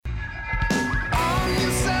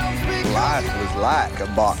That was like a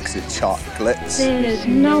box of chocolates. There's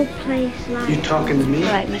no place like You talking to me?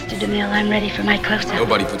 All right, Mr. DeMille, I'm ready for my close-up.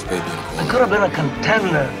 Nobody puts baby in a I corner. could have been a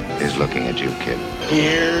contender. He's looking at you, kid.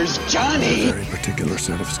 Here's Johnny. A very particular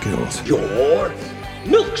set of skills. Your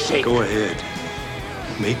milkshake. Go ahead.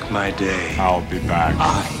 Make my day. I'll be back.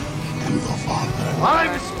 I am your father.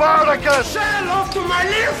 I'm Spartacus! Say hello to my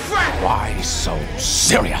little friend. Why so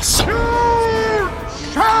serious? You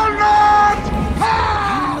shall not pass!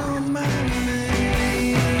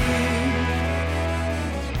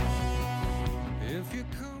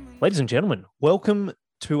 Ladies and gentlemen, welcome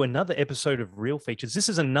to another episode of Real Features. This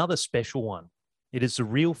is another special one. It is the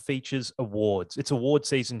Real Features Awards. It's award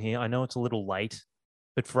season here. I know it's a little late,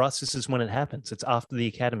 but for us, this is when it happens. It's after the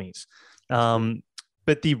Academies.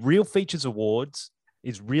 But the Real Features Awards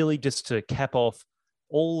is really just to cap off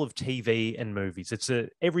all of TV and movies. It's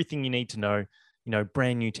everything you need to know,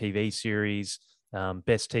 brand new TV series,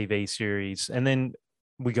 best TV series, and then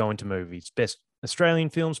we go into movies, best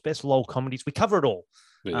Australian films, best LOL comedies. We cover it all.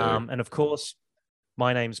 And of course,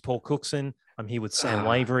 my name's Paul Cookson. I'm here with Sam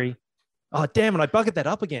Lavery. Oh, damn it. I buggered that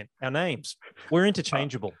up again. Our names. We're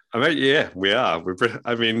interchangeable. Yeah, we are.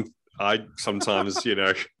 I sometimes,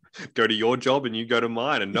 go to your job and you go to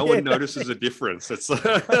mine and no one notices a difference. It's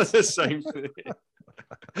the same thing.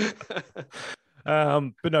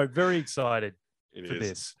 But no, very excited for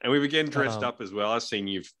this. And we've again dressed up as well. I've seen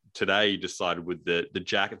you've today decided with the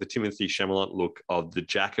jacket, the Timothy Chalamet look of the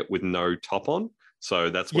jacket with no top on.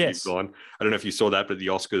 So that's what you've gone. I don't know if you saw that, but the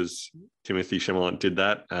Oscars, Timothy Chalamet did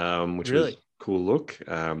that, which was a cool look.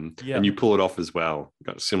 And you pull it off as well. You've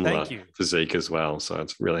got a similar physique as well. So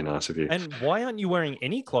it's really nice of you. And why aren't you wearing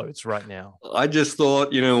any clothes right now? I just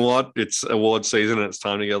thought, you know what? It's award season and it's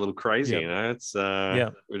time to go a little crazy. It's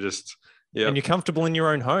we're just And you're comfortable in your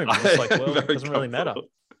own home. It's like, well, it doesn't really matter.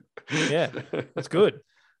 Yeah, that's good.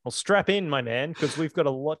 Well, strap in, my man, because we've got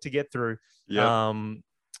a lot to get through. Yeah.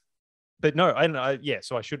 But no,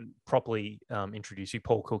 so I should properly introduce you,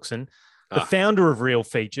 Paul Cookson, the founder of Real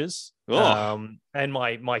Features, and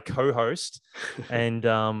my co-host. And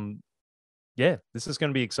this is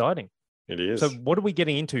going to be exciting. It is. So what are we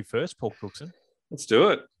getting into first, Paul Cookson? Let's do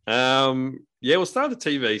it. We'll start the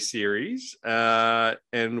TV series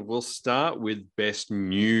and we'll start with best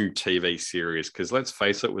new TV series because let's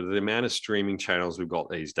face it, with the amount of streaming channels we've got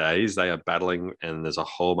these days, they are battling and there's a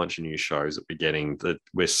whole bunch of new shows that we're getting that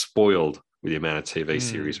we're spoiled with the amount of TV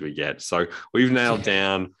series we get. So we've nailed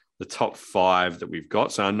down the top 5 that we've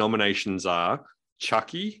got. So our nominations are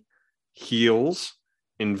Chucky, Heels,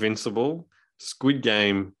 Invincible, Squid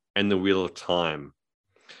Game, and The Wheel of Time.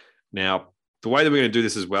 Now, the way that we're going to do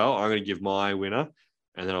this as well, I'm going to give my winner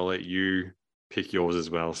and then I'll let you pick yours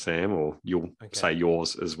as well, Sam, or you'll say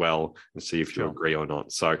yours as well and see if you agree or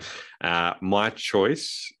not. So my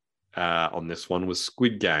choice on this one was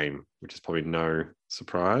Squid Game, which is probably no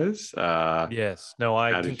surprise. Yes. No,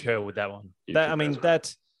 I concur with that one.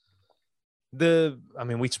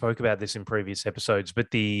 We spoke about this in previous episodes,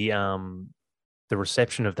 but the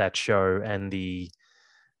reception of that show and the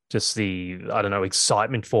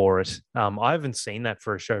excitement for it. I haven't seen that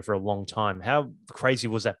for a show for a long time. How crazy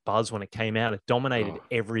was that buzz when it came out? It dominated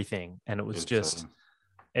everything. And it was just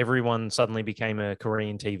everyone suddenly became a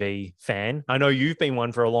Korean TV fan. I know you've been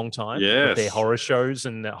one for a long time with their horror shows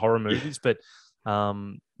and horror movies, but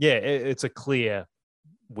it's a clear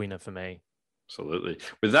winner for me. Absolutely.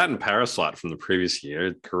 With that and Parasite from the previous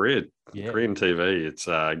year, Korean TV, it's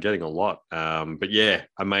getting a lot. But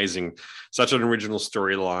amazing. Such an original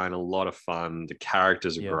storyline, a lot of fun. The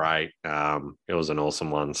characters are great. It was an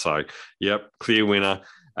awesome one. So, clear winner.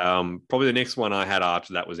 Probably the next one I had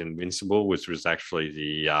after that was Invincible, which was actually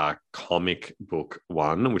the comic book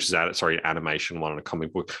one, which is animation one on a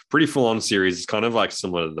comic book. Pretty full-on series. It's kind of like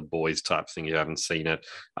similar to The Boys type thing. You haven't seen it.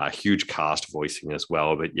 Huge cast voicing as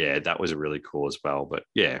well. But that was really cool as well. But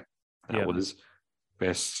that was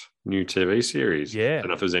best new TV series. I don't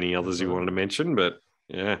know if there's any others you wanted to mention, but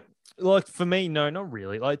Like for me, no, not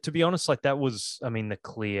really. Like to be honest, like that was, the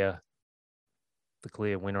clear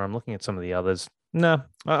winner. I'm looking at some of the others. No,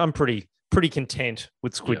 I'm pretty content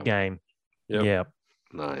with Squid Game. Yeah.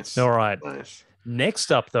 Nice. All right. Nice.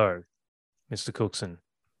 Next up, though, Mr. Cookson,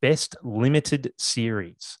 best limited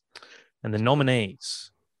series. And the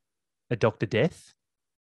nominees are Dr. Death,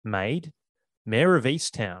 Maid, Mayor of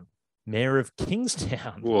Easttown, Mayor of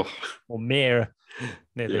Kingstown, or Mayor.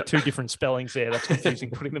 There are 2 different spellings there. That's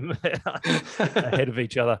confusing, putting them ahead of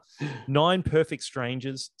each other. 9 Perfect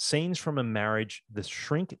Strangers, Scenes from a Marriage, The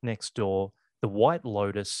Shrink Next Door, The White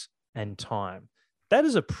Lotus, and Time. That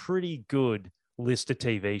is a pretty good list of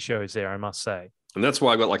TV shows there, I must say. And that's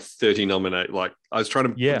why I got like 30 nominated. Like I was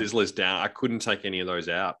trying to Yeah. put this list down. I couldn't take any of those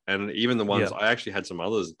out. And even the ones I actually had some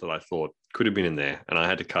others that I thought could have been in there and I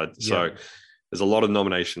had to cut it. So there's a lot of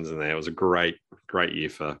nominations in there. It was a great year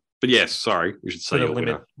for, but yes, sorry, we should say your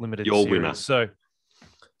winner. Limited your series. winner.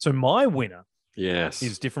 So my winner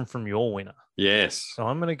is different from your winner. Yes. So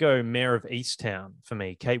I'm going to go Mayor of Easttown for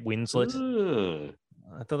me, Kate Winslet.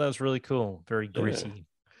 I thought that was really cool. Very gritty.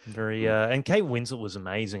 Very, and Kate Winslet was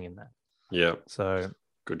amazing in that. Yeah. So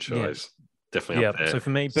good choice. Definitely up there. So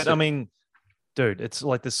for me, but I mean, dude, it's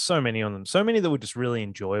like there's so many on them. So many that were just really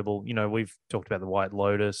enjoyable. You know, we've talked about The White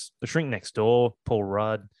Lotus, The Shrink Next Door, Paul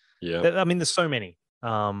Rudd. Yeah. I mean, there's so many.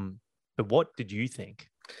 But what did you think?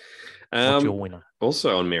 What's your winner?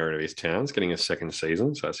 Also on Mayor of Easttown's getting a second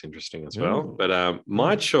season, so that's interesting as well. But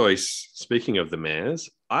my choice, speaking of the mayors,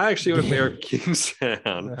 I actually went Mayor of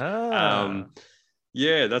Kingstown.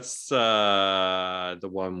 Yeah, that's the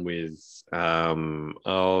one with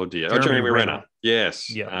Jeremy Renner. Yes.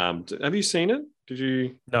 Yeah. Have you seen it? Did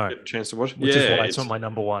you get a chance to watch it? Which is why it's not my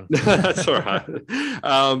number one. That's all right.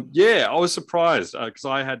 I was surprised because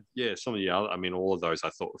I had some of the other. I mean, all of those I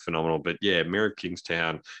thought were phenomenal. But Mayor of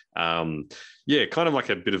Kingstown, kind of like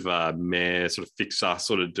a bit of a mayor sort of fixer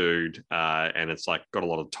sort of dude, and it's like got a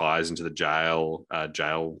lot of ties into the jail,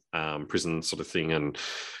 prison sort of thing, and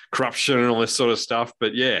corruption and all this sort of stuff.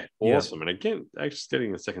 But awesome. And again, actually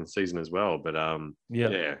getting a second season as well. But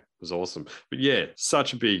it was awesome. But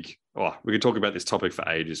such a big. Oh, we could talk about this topic for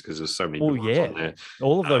ages because there's so many good ones on there.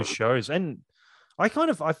 All of those shows. And I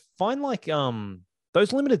find like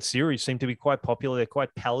those limited series seem to be quite popular. They're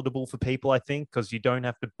quite palatable for people, I think, because you don't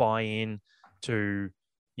have to buy in to,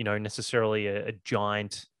 necessarily a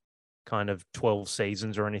giant kind of 12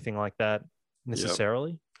 seasons or anything like that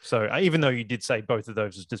necessarily. Yep. So even though you did say both of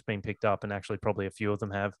those has just been picked up and actually probably a few of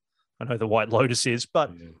them have, I know The White Lotus is,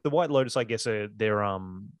 but The White Lotus, I guess, they're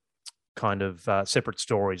kind of separate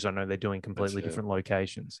stories. I know they're doing completely different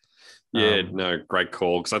locations. Great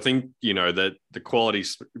call. Because I think, that the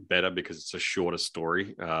quality's better because it's a shorter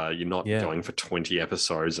story. You're not going for 20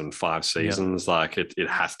 episodes and 5 seasons. Like it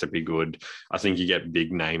has to be good. I think you get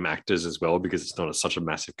big name actors as well because it's not such a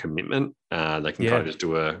massive commitment. They can kind of just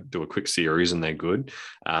do a quick series and they're good.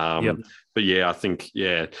 But I think,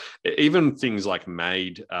 even things like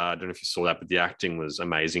Maid, I don't know if you saw that, but the acting was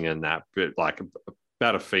amazing in that. But like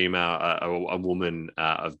about a female, a woman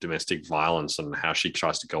of domestic violence and how she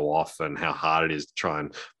tries to go off and how hard it is to try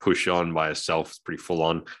and push on by herself. It's pretty full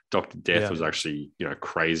on. Dr. Death was actually,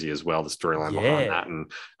 crazy as well. The storyline behind that.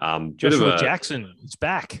 And Joshua Jackson is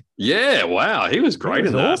back. Yeah. Wow. He was great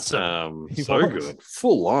in that. Awesome. So good.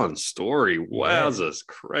 Full on story. Wowzers.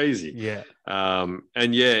 Crazy. Yeah.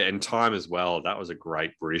 And Time as well. That was a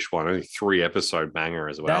great British one. Only 3-episode banger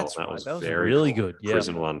as well. That was very really good.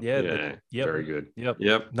 Prison one. Yeah. Very good.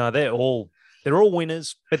 Yep. No, they're all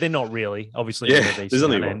winners, but they're not really. Obviously, there's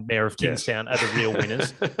only one. And Mayor of Kingstown are the real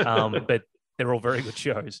winners. But they're all very good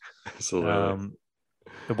shows. Absolutely.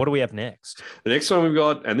 But what do we have next? The next one we've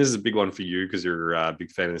got, and this is a big one for you because you're a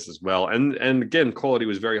big fan of this as well. And again, quality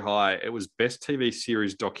was very high. It was Best TV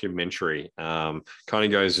Series Documentary. Kind of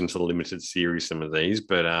goes into the limited series, some of these.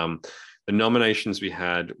 But the nominations we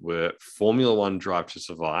had were Formula One Drive to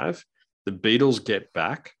Survive, The Beatles Get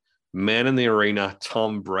Back, Man in the Arena,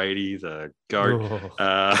 Tom Brady, the GOAT,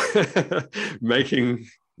 making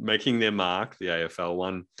their mark, the AFL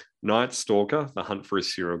one, Night Stalker, The Hunt for a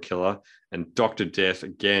Serial Killer, and Dr. Death,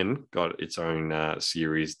 again, got its own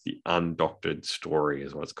series, The Undoctored Story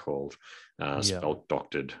is what it's called. Spelled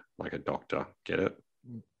doctored, like a doctor. Get it?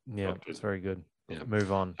 Yeah, Doctored. it's very good. Yeah.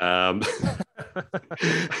 Move on.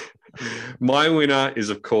 My winner is,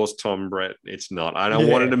 of course, Tom Brett. It's not. I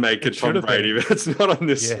wanted to make it Tom Brady, but it's not on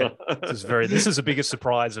this one. This is the biggest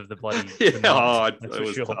surprise of the bloody. It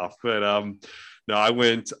was tough. But no, I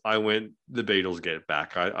went. The Beatles Get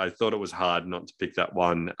Back. I thought it was hard not to pick that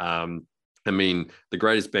one. I mean, the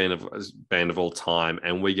greatest band of all time,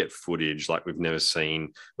 and we get footage like we've never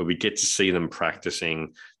seen, where we get to see them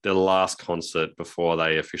practicing their last concert before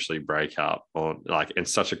they officially break up. And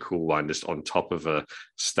such a cool one, just on top of a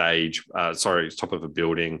stage. Top of a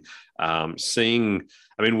building. Seeing,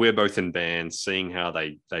 I mean, we're both in bands. Seeing how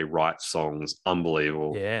they write songs,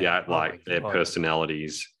 unbelievable. Their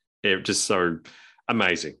personalities, just so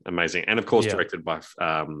amazing, and of course directed by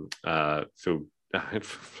Phil.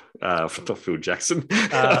 Not Phil Jackson.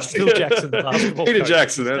 Phil Jackson, the basketball Peter coach.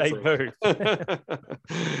 Jackson.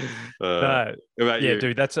 About you,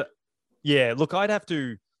 dude. Look, I'd have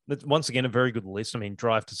to. Once again, a very good list. I mean,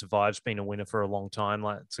 Drive to Survive's been a winner for a long time.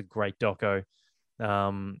 Like, it's a great doco.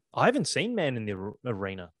 I haven't seen Man in the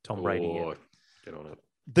Arena, Tom Brady yet. Get on it.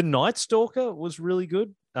 The Night Stalker was really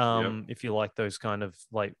good. If you like those kind of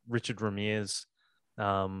like Richard Ramirez,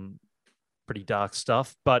 pretty dark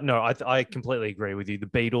stuff. But no, I completely agree with you. The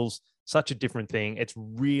Beatles, such a different thing. It's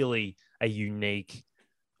really a unique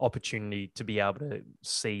opportunity to be able to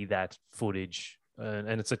see that footage.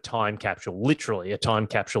 And it's a time capsule, literally a time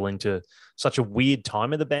capsule into such a weird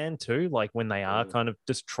time of the band too. Like when they are kind of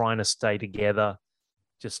just trying to stay together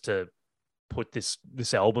just to put this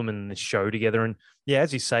album and this show together. And yeah,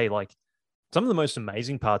 as you say, like some of the most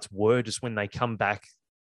amazing parts were just when they come back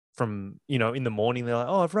from, in the morning, they're like,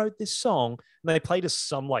 oh, I've wrote this song. And they played us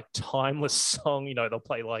some like timeless song, they'll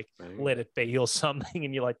play like Let It Be or something.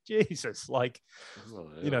 And you're like, Jesus, like,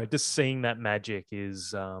 just seeing that magic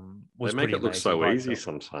was they make it look amazing, so easy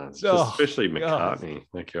sometimes, especially McCartney.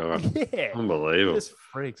 Like, yeah, unbelievable. Just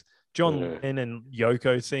freaks. John Lennon and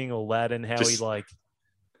Yoko thing, all that, and how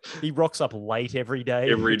he rocks up late every day.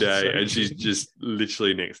 And she's just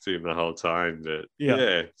literally next to him the whole time. But yeah,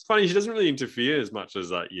 it's funny. She doesn't really interfere as much as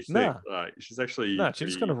you think. Nah. Like she's actually she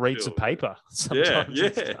just kind of reads a paper sometimes.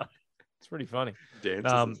 Yeah. It's pretty funny.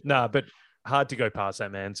 But hard to go past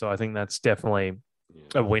that, man. So I think that's definitely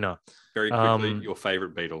a winner. Very quickly, your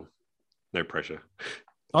favorite Beatle? No pressure.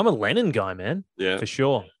 I'm a Lennon guy, man. Yeah, for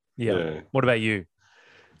sure. Yeah. What about you?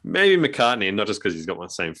 Maybe McCartney, and not just because he's got my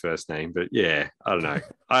same first name, but yeah, I don't know.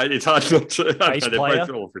 It's hard not to.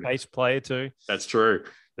 Bass player too. That's true.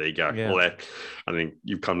 There you go. Yeah. All that. I think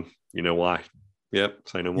you've come. You know why? Yep.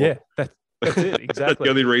 Say no more. Yeah, that's it. Exactly. That's the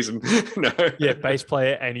only reason. No. Yeah, bass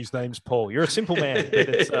player, and his name's Paul. You're a simple man, but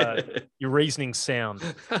it's your reasoning's sound.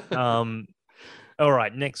 All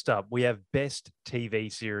right. Next up, we have best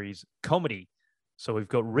TV series comedy. So we've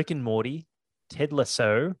got Rick and Morty, Ted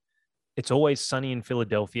Lasso, It's Always Sunny in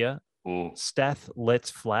Philadelphia, Stath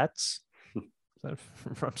Let's Flats.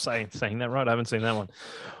 I'm saying that right. I haven't seen that one.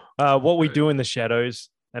 What We Do in the Shadows,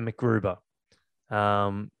 and MacGruber.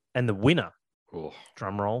 And the winner,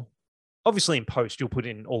 drum roll. Obviously, in post, you'll put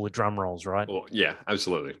in all the drum rolls, right? Oh, yeah,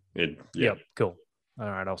 absolutely. Yep, cool. All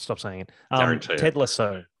right, I'll stop saying it. Guarantee Ted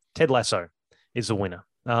Lasso. Ted Lasso is the winner.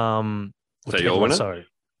 Is that your winner?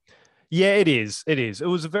 Yeah, it is. It is. It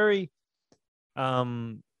was a very,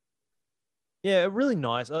 really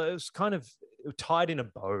nice. It was kind of tied in a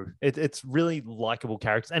bow. It's really likable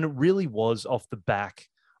characters, and it really was off the back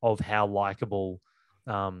of how likable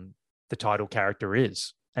the title character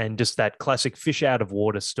is, and just that classic fish out of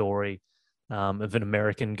water story of an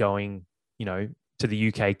American going, to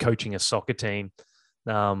the UK coaching a soccer team.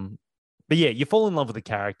 But yeah, you fall in love with the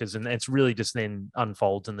characters, and it's really just then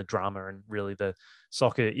unfolds in the drama, and really the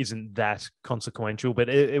soccer isn't that consequential, but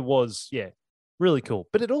it was, really cool.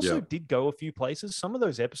 But it also did go a few places. Some of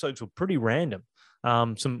those episodes were pretty random.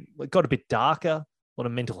 It got a bit darker. A lot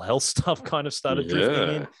of mental health stuff kind of started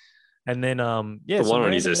drifting in. And then, the one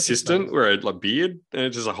on his assistant where it like beard, and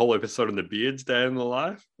it's just a whole episode on the beard's day in the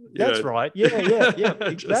life. That's right. Yeah,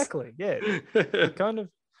 exactly. It kind of.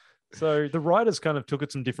 So the writers kind of took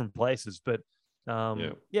it some different places, but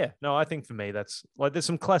I think for me that's like there's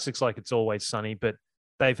some classics like It's Always Sunny, but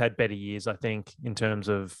they've had better years, I think, in terms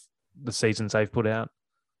of the seasons they've put out.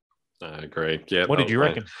 I agree. Yeah. What did you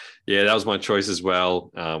reckon? That was my choice as well.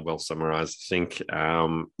 Well summarized, I think.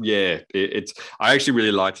 It's. I actually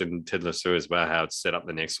really liked in Ted Lasso as well how it's set up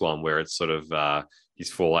the next one, where it's sort of his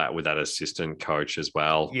fallout with that assistant coach as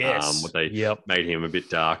well. Yes. What they made him a bit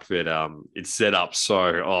dark, but it's set up so.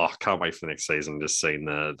 I can't wait for the next season. Just seeing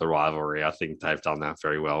the rivalry. I think they've done that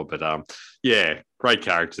very well. But great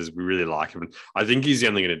characters. We really like him. I think he's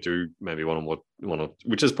only going to do maybe one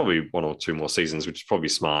which is probably one or two more seasons, which is probably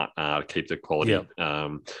smart to keep the quality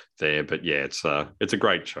there. But it's a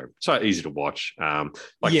great show. So easy to watch.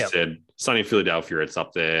 You said, Sunny in Philadelphia, it's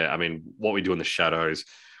up there. I mean, What We Do in the Shadows,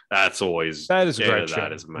 that is a great show.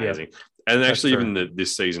 That is amazing. And actually, even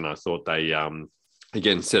this season, I thought they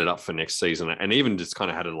again set it up for next season, and even just kind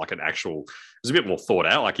of had an actual. It was a bit more thought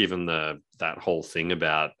out, like even that whole thing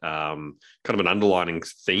about kind of an underlining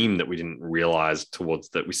theme that we didn't realize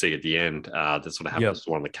that we see at the end that sort of happens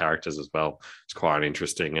to one of the characters as well. It's quite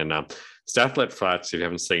interesting. And Stath Let's Flats, if you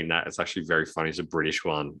haven't seen that, it's actually very funny. It's a British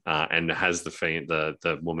one, and it has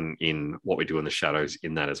the woman in What We Do in the Shadows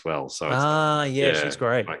in that as well. So she's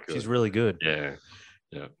great. She's really good.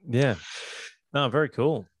 Yeah. No, very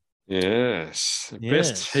cool. Yes.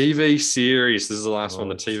 Best TV series. This is the last one,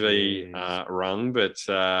 the TV rung, but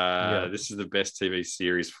this is the best TV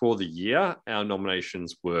series for the year. Our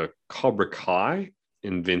nominations were Cobra Kai,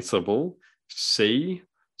 Invincible, C,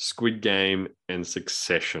 Squid Game, and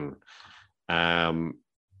Succession.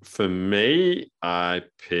 For me, I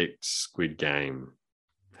picked Squid Game.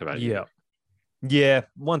 How about you? Yeah.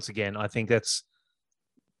 Once again, I think that's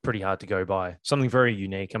pretty hard to go by. Something very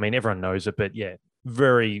unique. I mean, everyone knows it, but yeah,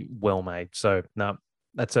 very well made. So no,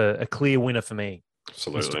 that's a clear winner for me,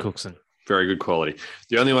 Absolutely. Mr. Cookson. Very good quality.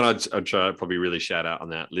 The only one I'd probably really shout out on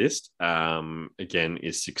that list, again,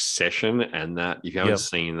 is Succession. And that, if you haven't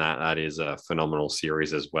seen that, that is a phenomenal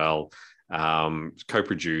series as well.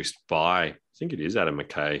 Co-produced by, I think it is Adam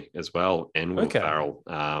McKay as well, and Will Ferrell.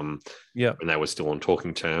 And they were still on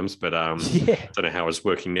talking terms, but I don't know how it's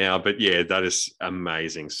working now. But yeah, that is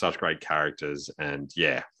amazing. Such great characters, and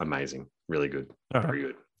yeah, amazing. Really good. Very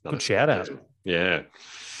good. Good shout out. Yeah.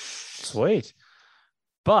 Sweet.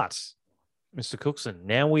 But Mr. Cookson,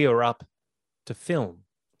 now we are up to film.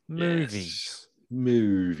 Movies.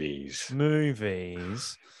 Yes.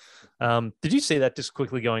 Movies. Did you see that, just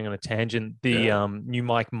quickly going on a tangent, the new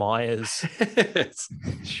Mike Myers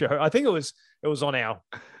show? I think it was on our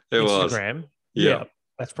Instagram. Yeah.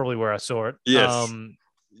 That's probably where I saw it. Yes.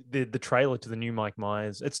 The trailer to the new Mike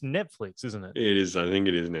Myers. It's Netflix, isn't it? It is. I think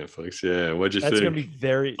it is Netflix. Yeah. What'd you think? That's going to be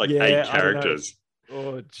very... Like 8 characters.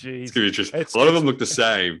 Oh, geez. It's going to be interesting. A lot of them look the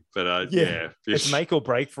same, but It's make or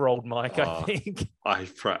break for old Mike, I think.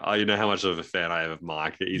 You know how much of a fan I am of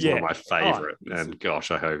Mike. He's one of my favorite. And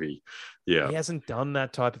gosh, I hope he hasn't done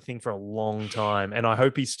that type of thing for a long time. And I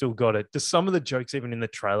hope he's still got it. Just some of the jokes, even in the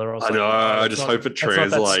trailer, I just hope it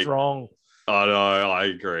translates. Strong. I know. I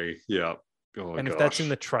agree. Yeah. Oh, and if that's in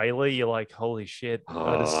the trailer, you're like, holy shit.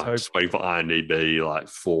 I just waiting for IMDb like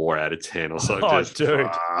 4 out of 10 or something. Oh,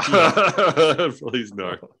 dude. Please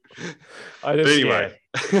no. Anyway.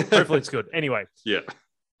 Hopefully it's good. Anyway. Yeah.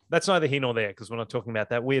 That's neither here nor there, because we're not talking about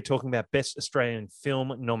that. We are talking about Best Australian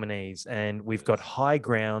Film nominees, and we've got High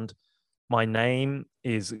Ground, My Name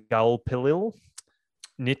is Gul Pilil,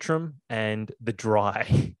 Nitram, and The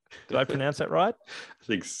Dry. Did I pronounce that right? I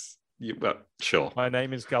think well, sure. My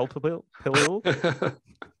name is Gul Pilil. Okay.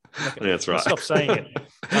 That's right. Stop saying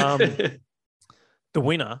it. The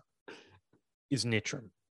winner is Nitram,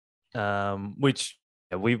 which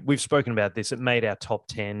we've spoken about this. It made our top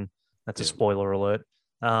 10. That's a spoiler alert.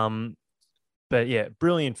 But yeah,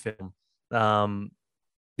 brilliant film.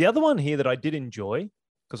 The other one here that I did enjoy,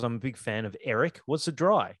 because I'm a big fan of Eric, was The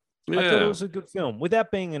Dry. I thought it was a good film. Without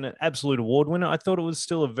being an absolute award winner, I thought it was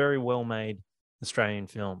still a very well-made Australian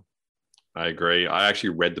film. I agree. I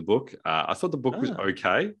actually read the book. I thought the book was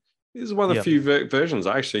okay. This is one of the few versions.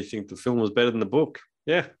 I actually think the film was better than the book.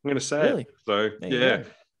 Yeah, I'm going to say it. So,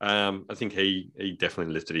 I think he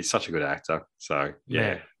definitely lifted. He's such a good actor. So,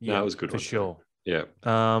 it was a good for sure. Yeah.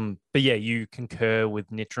 But yeah, you concur with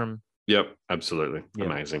Nitram. Yep, absolutely. Yep.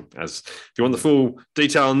 Amazing. If you want the full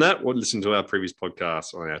detail on that, listen to our previous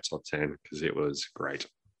podcast on our top 10, because it was great.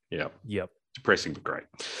 Yep. Depressing, but great.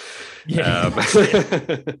 Yeah.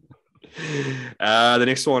 The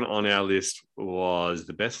next one on our list was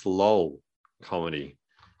the best LOL comedy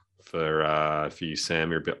for you, Sam.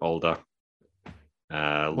 You're a bit older.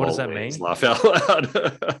 What does that mean? Laugh out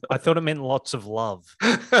loud. I thought it meant lots of love.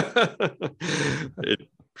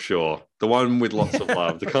 Sure. The one with lots of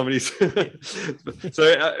love. The comedies.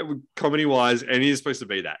 So comedy-wise, and it is supposed to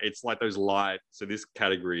be that. It's like those light. So this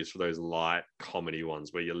category is for those light comedy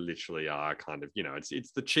ones where you literally are kind of,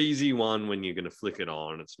 it's the cheesy one when you're going to flick it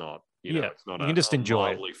on. It's not, it's not you can just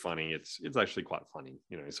enjoy mildly funny. It's actually quite funny,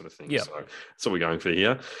 sort of thing. Yeah. So that's what we're going for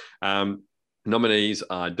here. Nominees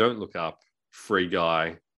are Don't Look Up, Free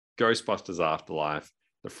Guy, Ghostbusters Afterlife,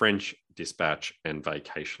 The French Dispatch, and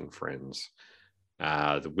Vacation Friends.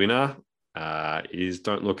 The winner is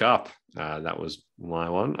Don't Look Up. That was my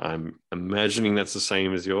one. I'm imagining that's the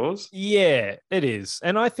same as yours. Yeah, it is.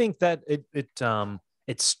 And I think that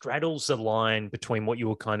it straddles the line between what you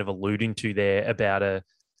were kind of alluding to there about a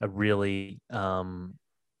really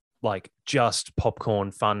like just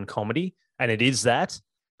popcorn fun comedy. And it is that,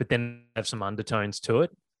 but then have some undertones to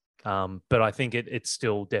it. But I think it's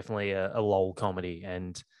still definitely a LOL comedy,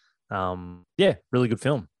 and really good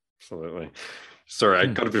film. Absolutely. Sorry, I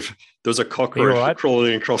got a bit. There was a cockroach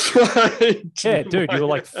crawling across my. Yeah, dude, you were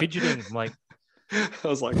like fidgeting. Like, I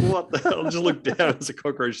was like, "What the hell?" I just looked down. There's a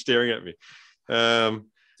cockroach staring at me. The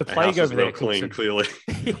plague over there, clearly.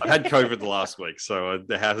 I had COVID the last week, so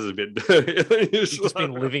the house is a bit dirty. You've just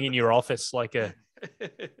been living in your office like a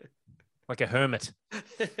hermit.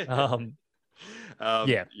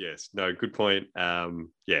 Yes. No. Good point.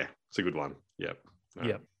 It's a good one. Yep.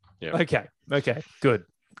 Okay. Good.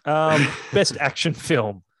 Best action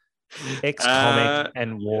film, ex-comic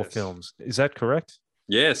and war films. Is that correct?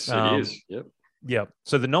 Yes, it is. Yep.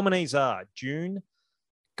 So the nominees are Dune,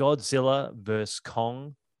 Godzilla vs.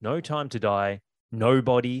 Kong, No Time to Die,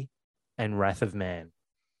 Nobody, and Wrath of Man.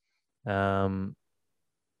 And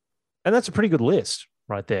that's a pretty good list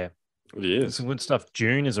right there. It There's is. some good stuff.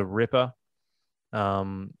 June is a ripper.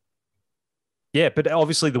 Yeah, but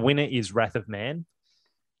obviously the winner is Wrath of Man.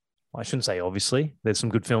 I shouldn't say obviously. There's some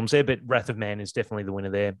good films there, but Wrath of Man is definitely the winner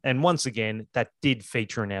there. And once again, that did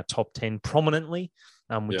feature in our top 10 prominently,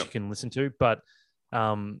 which you can listen to. But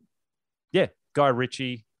yeah, Guy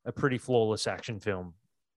Ritchie, a pretty flawless action film.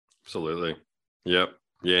 Absolutely. Yep.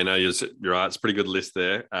 Yeah, no, you're right. It's a pretty good list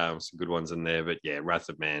there. Some good ones in there. But yeah, Wrath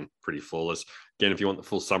of Man, pretty flawless. Again, if you want the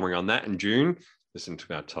full summary on that in June, listen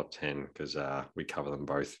to our top 10 because we cover them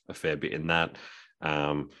both a fair bit in that.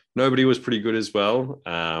 Nobody was pretty good as well.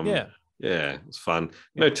 Yeah, it was fun.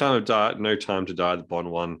 No Time to Die, the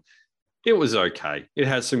Bond one. It was okay. It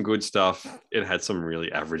had some good stuff. It had some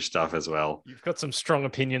really average stuff as well. You've got some strong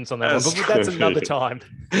opinions on that one, but that's another time.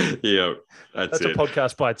 Yeah, that's a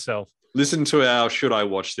podcast by itself. Listen to our Should I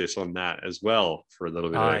Watch This on that as well for a little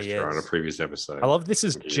bit extra on a previous episode. I love this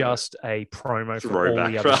is just a promo for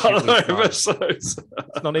throwback all the other episodes.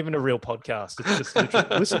 It's not even a real podcast. It's just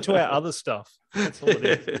literally, listen to our other stuff. That's all it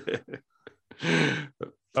is.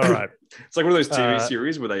 All right. It's like one of those TV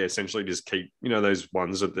series where they essentially just keep, those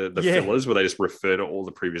ones that the fillers where they just refer to all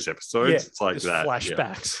the previous episodes. Yeah, it's like that.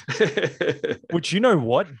 Flashbacks. Yeah. Which, you know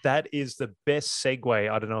what? That is the best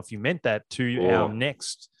segue. I don't know if you meant that to our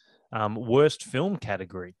next worst film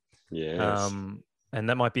category. Yes. And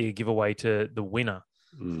that might be a giveaway to the winner.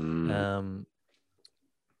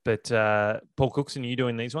 But Paul Cookson, are you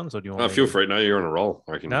doing these ones or do you want feel free. No, you're on a roll.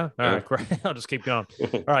 I reckon. No? All right, great. I'll just keep going.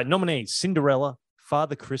 All right, nominees: Cinderella,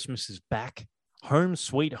 Father Christmas is Back, Home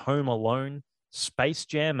Sweet Home Alone, Space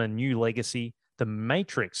Jam: A New Legacy, The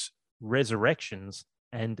Matrix: Resurrections,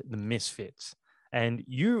 and The Misfits. And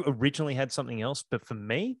you originally had something else, but for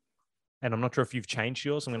me, and I'm not sure if you've changed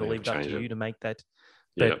yours, I'm going to leave that to you to make that.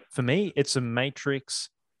 But for me, it's a Matrix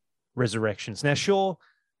Resurrections. Now, sure,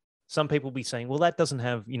 some people will be saying, well, that doesn't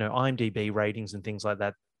have, IMDb ratings and things like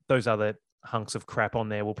that. Those other hunks of crap on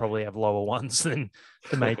there will probably have lower ones than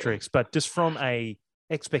the Matrix. But just from a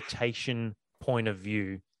expectation point of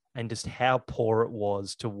view and just how poor it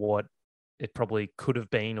was to what it probably could have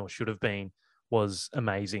been or should have been was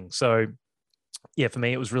amazing. So, yeah, for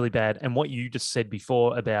me, it was really bad. And what you just said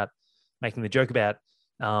before about making the joke about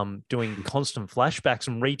doing constant flashbacks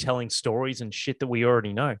and retelling stories and shit that we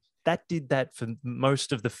already know, that did that for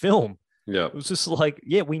most of the film. Yeah. It was just like,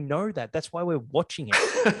 yeah, we know that. That's why we're watching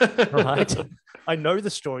it. Right? I know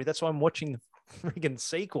the story. That's why I'm watching the friggin'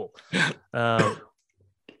 sequel. So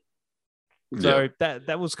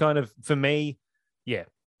that was kind of, for me, yeah,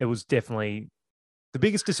 it was definitely the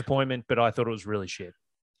biggest disappointment, but I thought it was really shit.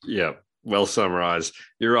 Yeah. Well summarized.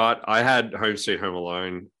 You're right. I had Home Sweet Home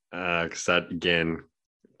Alone because that, again,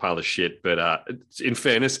 pile of shit. But in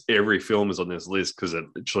fairness, every film is on this list because it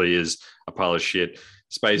literally is a pile of shit.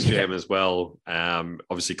 Space Jam as well.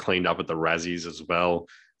 Obviously cleaned up at the Razzies as well.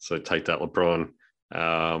 So take that, LeBron.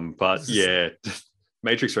 But yeah,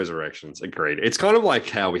 Matrix Resurrections, agreed. It's kind of like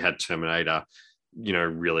how we had Terminator,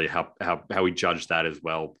 really how we judge that as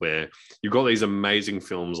well, where you've got these amazing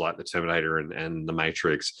films like the Terminator and the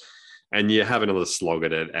Matrix, and you have another slog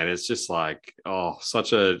at it, and it's just like,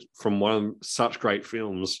 from such great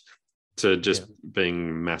films to just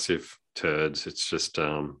being massive turds. It's just,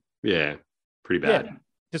 pretty bad. Yeah,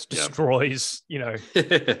 just destroys,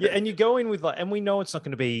 and you go in with and we know it's not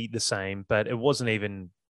going to be the same, but it wasn't even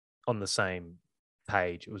on the same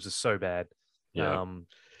page. It was just so bad. Yeah.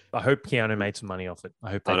 I hope Keanu made some money off it.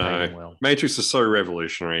 I hope they paid him well. Matrix is so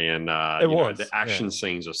revolutionary, and the action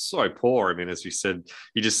scenes are so poor. I mean, as you said,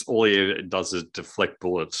 all he does is deflect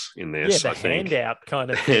bullets in this. Yeah, the handout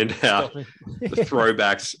kind of handout, the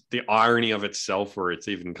throwbacks, the irony of itself, where it's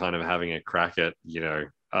even kind of having a crack at,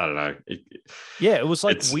 I don't know. It was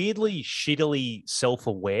like weirdly, shittily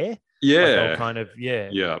self-aware. Yeah, like kind of yeah.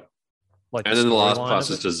 Like, and then the last part is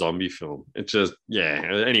just a zombie film. It's just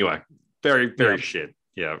Anyway, very very shit.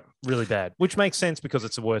 Yeah, really bad. Which makes sense because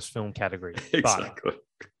it's the worst film category. Exactly,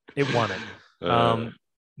 but it won it.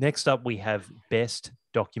 Next up, we have Best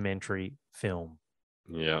Documentary Film.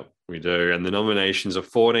 Yeah, we do. And the nominations are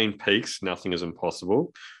 14 Peaks, Nothing is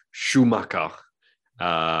Impossible, Schumacher,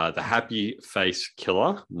 The Happy Face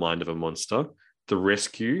Killer, Mind of a Monster, The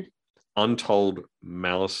Rescue, Untold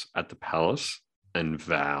Malice at the Palace, and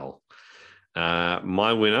Val.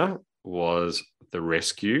 My winner was The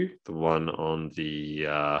Rescue, the one on the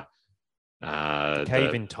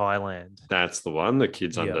cave in Thailand. That's the one. The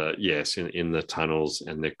kids under, in the tunnels,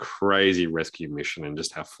 and the crazy rescue mission, and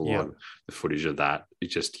just how full on the footage of that. It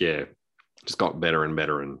just got better and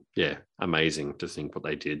better, and amazing to think what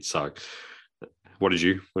they did. So, what did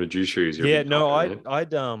you choose?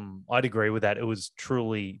 I'd agree with that. It was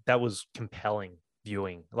truly, that was compelling.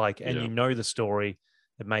 viewing. Like, and Yeah. you know the story.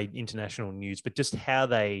 It made international news, but just how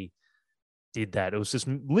they did that, it was just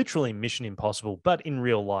literally Mission Impossible, but in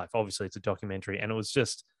real life. Obviously, it's a documentary, and it was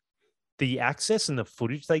just the access and the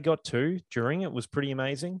footage they got to during it was pretty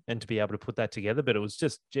amazing, and to be able to put that together. But it was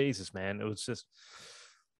just Jesus, man. It was just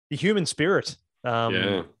the human spirit.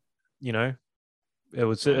 Yeah. You know, it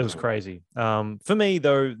was crazy. For me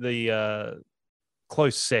though, the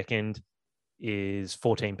close second is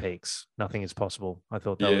 14 Peaks. Nothing is possible. I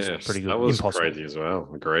thought that was pretty good. That was Impossible. crazy as well.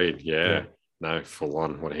 Agreed. Yeah. No, full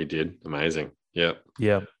on what he did. Amazing. Yep.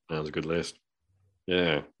 Yeah. That was a good list.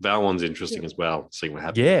 Yeah. That one's interesting as well. Seeing what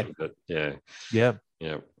happens. Yeah. But yeah. Yeah.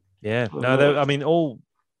 Yeah. Yeah. No, I mean, all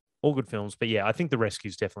good films, but yeah, I think The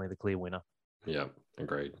Rescue's definitely the clear winner. Yeah,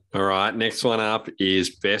 agreed. All right, next one up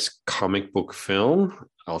is best comic book film.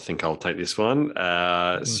 I think I'll take this one.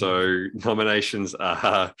 So nominations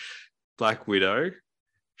are Black Widow,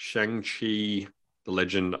 Shang-Chi, The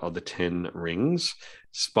Legend of the Ten Rings,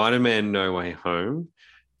 Spider-Man No Way Home,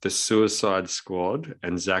 The Suicide Squad,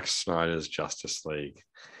 and Zack Snyder's Justice League.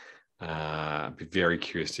 I'd be very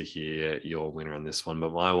curious to hear your winner on this one,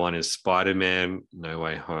 but my one is Spider-Man No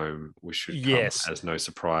Way Home, which should come as no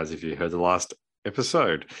surprise if you heard the last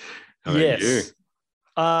episode. How about you?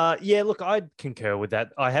 Yeah, look, I'd concur with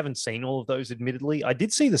that. I haven't seen all of those, admittedly. I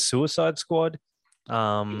did see The Suicide Squad.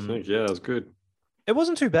 Yeah, that was good. It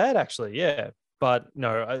wasn't too bad, actually, yeah. But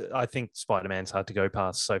no, I think Spider-Man's hard to go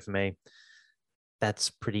past. So for me, that's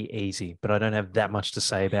pretty easy. But I don't have that much to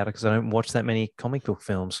say about it because I don't watch that many comic book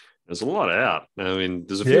films. There's a lot out. I mean,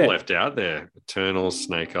 there's a few left out there. Eternals,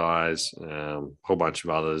 Snake Eyes, a whole bunch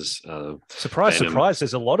of others. Surprise,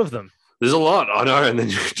 there's a lot of them. There's a lot, I know. And then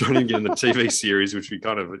you're trying to get in the TV series, which we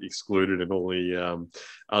kind of excluded in all the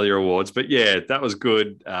earlier awards. But yeah, that was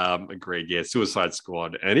good. Agreed. Yeah, Suicide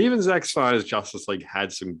Squad. And even Zack Snyder's Justice League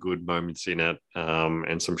had some good moments in it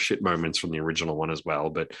and some shit moments from the original one as well.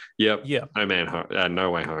 But yeah.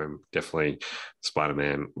 No Way Home. Definitely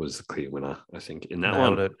Spider-Man was the clear winner, I think, in that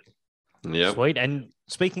one. Yeah. Sweet. And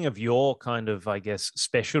speaking of your kind of, I guess,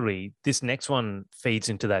 specialty, this next one feeds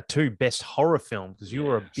into that too. Best horror film, because you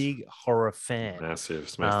were a big horror fan. Massive.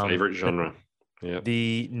 It's my favorite genre. Yeah.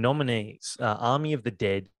 The nominees are Army of the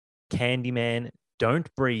Dead, Candyman, Don't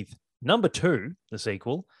Breathe, number 2, the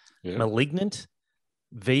sequel, Malignant,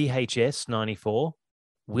 VHS 94,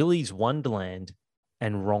 Willy's Wonderland,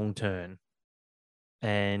 and Wrong Turn.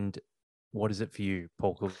 And what is it for you,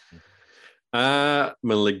 Paul Cook?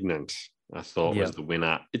 Malignant, I thought was the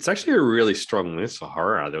winner. It's actually a really strong list for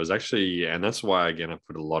horror. There was actually, and that's why again I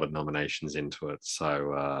put a lot of nominations into it.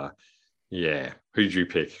 So yeah, who did you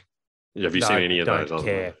pick? Have you seen any of those? Don't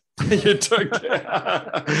care. You don't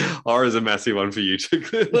care. Horror is a massive one for you too.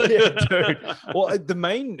 Dude. Well, the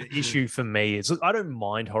main issue for me is I don't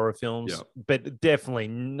mind horror films, but definitely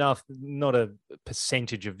not a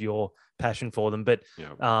percentage of your passion for them. But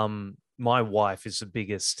my wife is the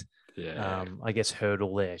biggest. I guess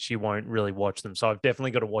hurdle there. She won't really watch them, so I've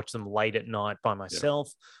definitely got to watch them late at night by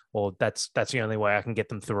myself, or that's the only way I can get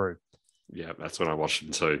them through. Yeah, that's when I watched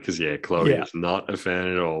them too. Because Chloe is not a fan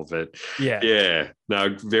at all. But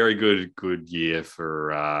no, very good year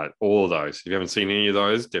for all of those. If you haven't seen any of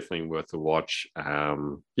those, definitely worth a watch.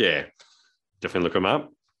 Definitely look them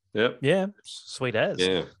up. Yep. Yeah. Sweet as.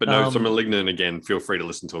 Yeah. But no, so Malignant, again, feel free to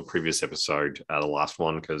listen to a previous episode, the last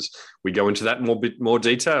one, because we go into that in bit more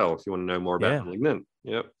detail if you want to know more about Malignant.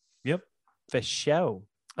 Yep. For sure.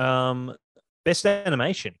 Best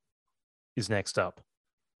animation is next up.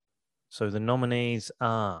 So the nominees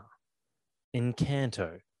are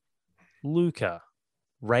Encanto, Luca,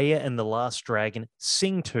 Raya and the Last Dragon,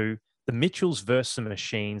 Sing 2, The Mitchells vs. the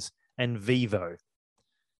Machines, and Vivo.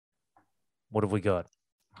 What have we got?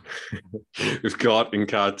 We've got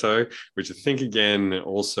Encanto, which I think again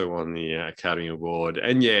also on the Academy Award,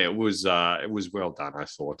 and it was well done. I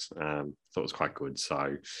thought it was quite good.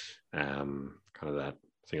 So kind of that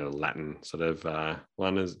thing of a Latin sort of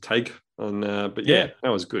one as a take on, but that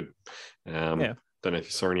was good. Don't know if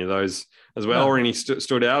you saw any of those as well, or any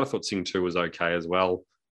stood out. I thought Sing 2 was okay as well,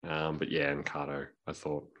 but Encanto I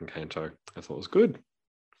thought was good.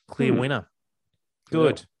 Clear winner.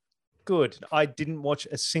 Good. Good. I didn't watch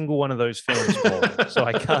a single one of those films, Paul, so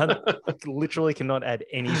I literally cannot add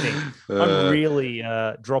anything. I'm really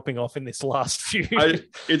dropping off in this last few.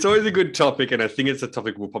 It's always a good topic, and I think it's a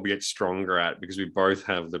topic we'll probably get stronger at because we both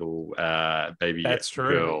have little baby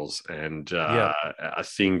girls, and I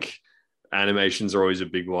think animations are always a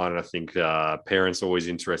big one. I think parents are always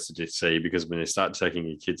interested to see, because when they start taking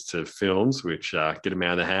your kids to films, which get them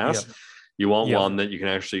out of the house, You want Yep. one that you can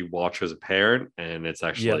actually watch as a parent, and it's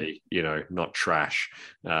actually not trash.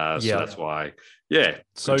 So that's why,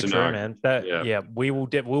 So good to true, know. man.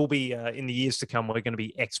 We'll be in the years to come. We're going to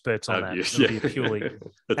be experts on that. Yes, It'll be a purely That's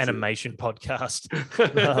it. animation podcast.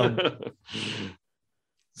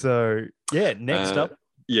 Next up.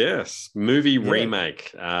 Yes, movie remake.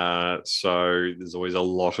 So there's always a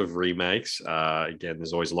lot of remakes. Again,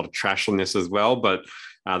 there's always a lot of trash on this as well. But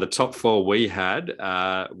the top 4 we had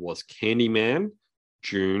was Candyman,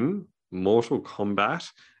 June, Mortal Kombat,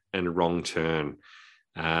 and Wrong Turn.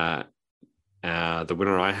 The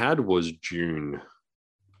winner I had was June.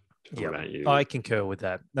 What about you? I concur with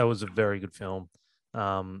that. That was a very good film.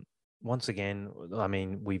 Once again, I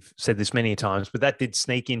mean, we've said this many times, but that did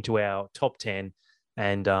sneak into our top 10.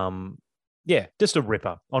 And just a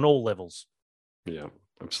ripper on all levels. Yeah,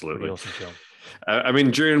 absolutely. Pretty awesome film. I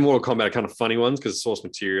mean, June and Mortal Kombat are kind of funny ones because source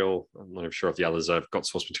material, I'm not even sure if the others have got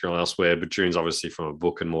source material elsewhere, but June's obviously from a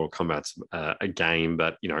book and Mortal Kombat's a game.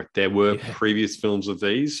 But, there were previous films of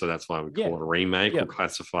these, so that's why we call it a remake. We'll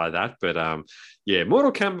classify that. But,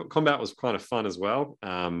 Mortal Kombat was kind of fun as well.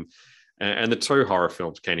 And the 2 horror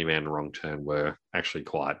films, Candyman and Wrong Turn, were actually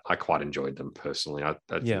I quite enjoyed them personally. I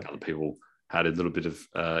think other people had a little bit of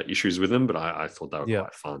issues with them, but I thought they were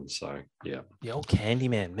quite fun. So, yeah. The old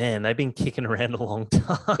Candyman, man, they've been kicking around a long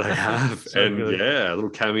time. They have. So and good. a little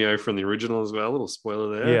cameo from the original as well. A little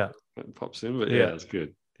spoiler there. Yeah. It pops in, but it's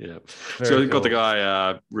good. Yeah. Very So we've got cool. the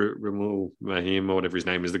guy, Ramul Mahim, or whatever his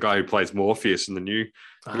name is, the guy who plays Morpheus in the new.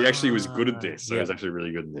 He actually was good at this. So he was actually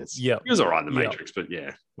really good in this. Yeah. He was all right in The Matrix, but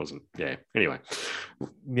wasn't. Yeah. Anyway.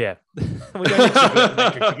 Yeah. We don't need to go to the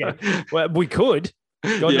Matrix again. Well, we could.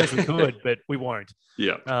 God knows we could, but we won't.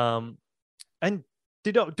 Yeah. And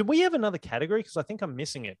did we have another category? Because I think I'm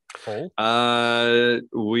missing it, Paul.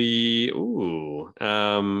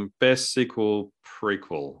 Best sequel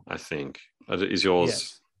prequel, I think. Is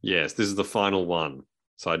yours? Yes, this is the final one.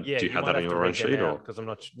 So do you have that on your own sheet? Or Because I'm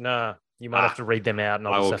not. Nah, you might have to read them out, and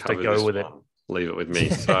I I'll will just have to cover go this with it. one. Leave it with me.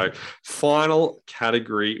 So final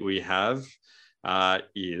category we have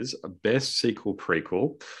is best sequel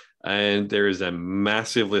prequel. And there is a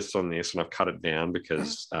massive list on this, and I've cut it down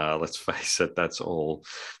because let's face it, that's all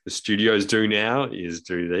the studios do now is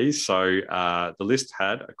do these. So the list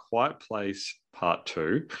had A Quiet Place Part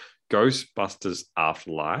 2, Ghostbusters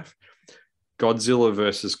Afterlife, Godzilla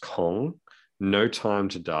vs. Kong, No Time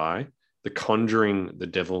to Die, The Conjuring, The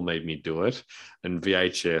Devil Made Me Do It, and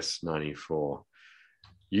VHS 94.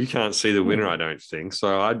 You can't see the winner, I don't think.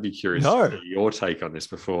 So I'd be curious to see your take on this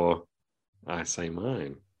before I say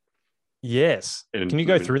mine. Yes. And can you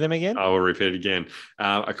go through them again? I will repeat it again.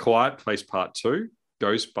 A Quiet Place Part 2,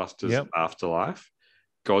 Ghostbusters Afterlife,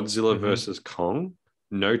 Godzilla vs. Kong,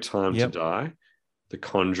 No Time to Die, The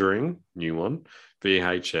Conjuring, new one,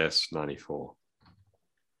 VHS 94.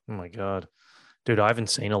 Oh my God. Dude, I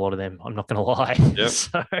haven't seen a lot of them. I'm not going to lie. Yep.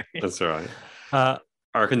 So, that's all right. I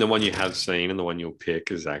reckon the one you have seen and the one you'll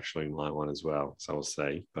pick is actually my one as well. So we'll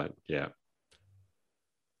see. But yeah.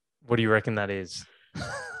 What do you reckon that is?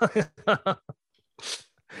 Could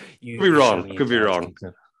be wrong. Do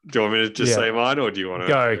you want me to just say mine, or do you want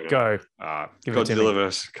to go? Godzilla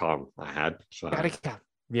vs. Kong. I had. So.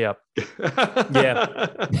 Yeah.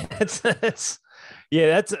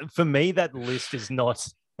 That's for me. That list is not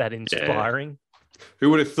that inspiring. Yeah.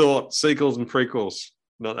 Who would have thought sequels and prequels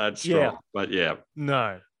not that strong? But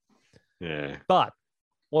no. Yeah. But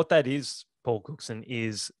what that is, Paul Cookson,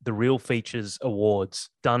 is the Real Features Awards,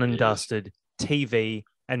 done and dusted. TV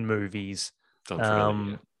and movies.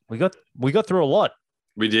 We got through a lot.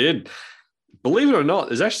 We did. Believe it or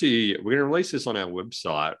not, we're going to release this on our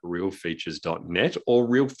website, realfeatures.net or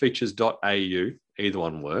realfeatures.au. Either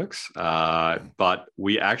one works. But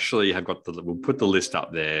we actually have we'll put the list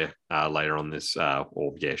up there later on this,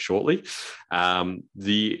 shortly.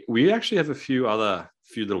 We actually have a few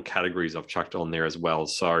little categories I've chucked on there as well.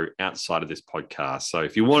 So outside of this podcast. So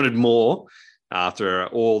if you wanted more, after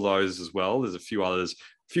all those as well, there's a few others,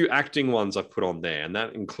 few acting ones I've put on there, and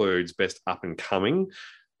that includes best up and coming,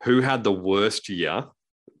 who had the worst year,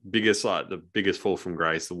 the biggest fall from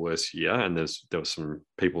grace, the worst year, and there was some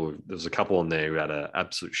people, there was a couple on there who had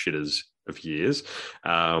absolute shitters of years.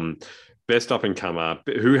 Best up and comer,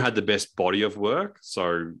 who had the best body of work,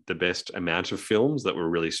 so the best amount of films that were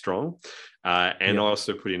really strong, and I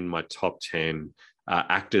also put in my top 10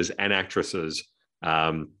 actors and actresses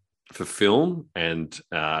for film, and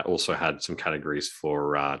also had some categories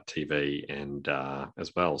for TV and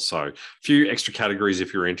as well. So a few extra categories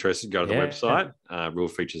if you're interested. Go to the website,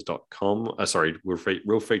 realfeatures.com.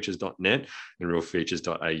 Realfeatures.net and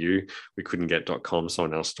realfeatures.au. We couldn't get .com.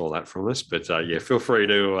 Someone else stole that from us. But feel free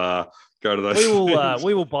to Go to those.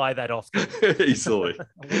 We will buy that off them. Easily.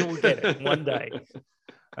 We will get it one day.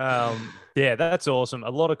 Yeah, that's awesome. A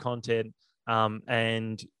lot of content.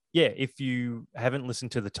 And yeah, if you haven't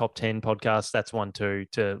listened to the top 10 podcast, that's one too,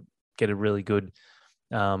 to get a really good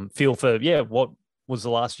feel for, what was the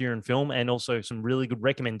last year in film, and also some really good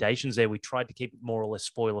recommendations there. We tried to keep it more or less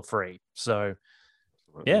spoiler free. So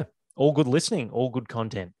yeah, all good listening, all good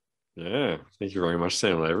content. Yeah. Thank you very much,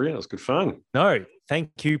 Sam Lavery. That was good fun. No,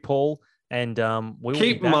 thank you, Paul. And we will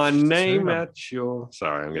keep be back my name soon. at your.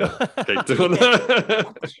 Sorry, I'm going to keep doing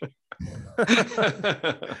that.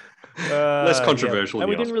 Less controversial. Yeah. And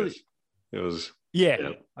we than didn't really. It was.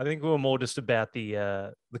 Yeah, I think we were more just about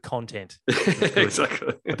the content,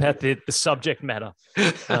 Exactly. about the subject matter.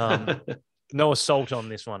 No assault on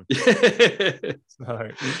this one. So,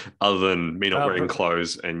 other than me not wearing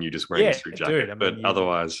clothes and you just wearing a suit jacket, dude, but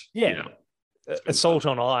otherwise, assault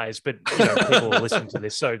on eyes. But people are listening to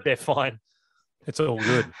this, so they're fine. It's all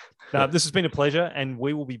good. This has been a pleasure, and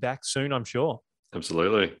we will be back soon, I'm sure.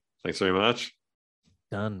 Absolutely. Thanks very much.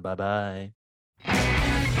 Done. Bye-bye.